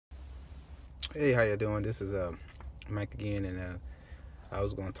Hey, how you doing? This is Mike again, and I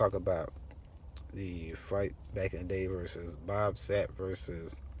was going to talk about the fight back in the day versus Bob Sapp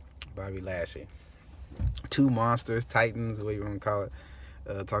versus Bobby Lashley. Two monsters, titans, what you want to call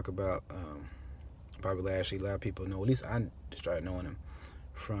it. Talk about Bobby Lashley. A lot of people know. At least I just started knowing him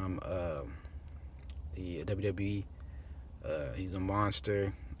from the WWE. He's a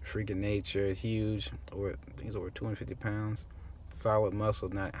monster, freak of nature, huge. Over I think he's over 250 pounds. Solid muscle,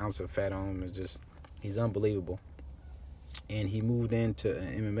 not an ounce of fat on him. It's just he's unbelievable. And he moved into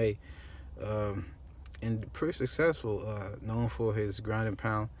MMA and pretty successful. Known for his ground and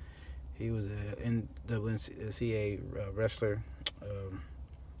pound. He was an NCAA wrestler.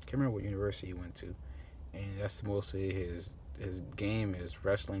 Can't remember what university he went to, and that's mostly his game is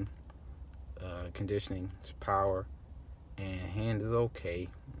wrestling, conditioning, his power, and hand is okay.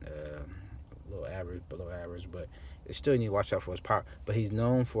 A little average, below average, but it still need to watch out for his power. But he's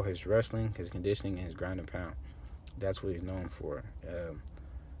known for his wrestling, his conditioning, and his ground and pound. That's what he's known for.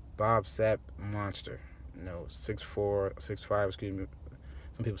 Bob Sapp, monster. 6'4", 6'5", excuse me.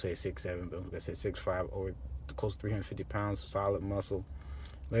 Some people say 6'7", but I'm going to say 6'5", over close to 350 pounds, solid muscle.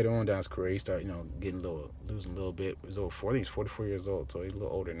 Later on down his career, he started, losing a little bit. He was over 40. He's 44 years old, so he's a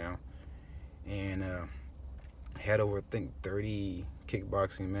little older now. And had over, I think, 30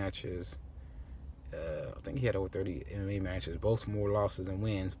 kickboxing matches. I think he had over 30 MMA matches, both more losses than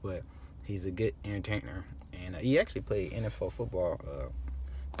wins, but he's a good entertainer. And he actually played NFL football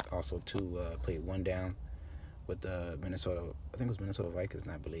also too. Played one down with Minnesota. I think it was Minnesota Vikings,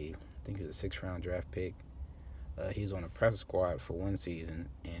 I believe. I think he was a 6th-round draft pick. He was on a practice squad for one season,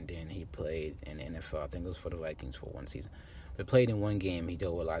 and then he played in the NFL. I think it was for the Vikings for one season. But played in one game. He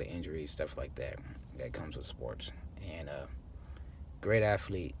dealt with a lot of injuries, stuff like that. That comes with sports. And great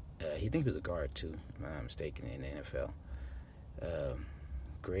athlete. He thinks he was a guard too, if I'm not mistaken, in the NFL.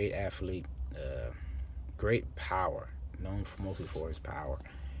 Great athlete. Great power. Known mostly for his power.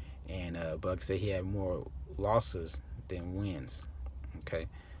 And but like I said, he had more losses than wins. Okay,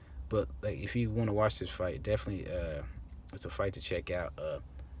 but like if you want to watch this fight, definitely it's a fight to check out.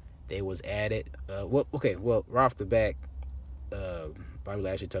 They was added. Well, right off the back, Bobby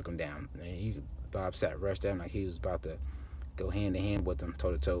Lashley took him down. And Bob Sapp rushed him like he was about to go hand to hand with him,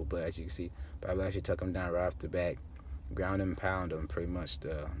 toe to toe. But as you can see, Bobby Lashley took him down right off the back, ground him and pound him pretty much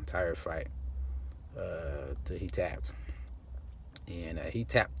the entire fight till he tapped. And he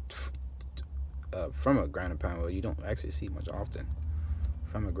tapped from a ground and pound. Well, you don't actually see much often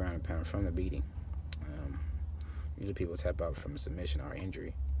from a ground and pound, from the beating. Usually people tap out from a submission or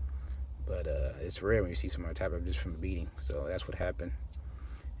injury, but it's rare when you see someone tap out just from a beating. So that's what happened.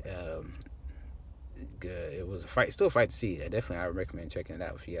 It was a fight, still a fight to see. Definitely, I would recommend checking it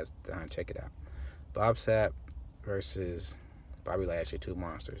out if you have time. Check it out. Bob Sapp versus Bobby Lashley, two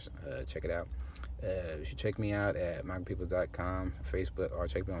monsters. Check it out. You should check me out at michaelpeoples.com, Facebook, or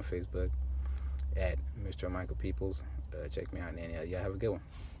check me on Facebook at Mr. Michael Peoples. Check me out, and y'all have a good one.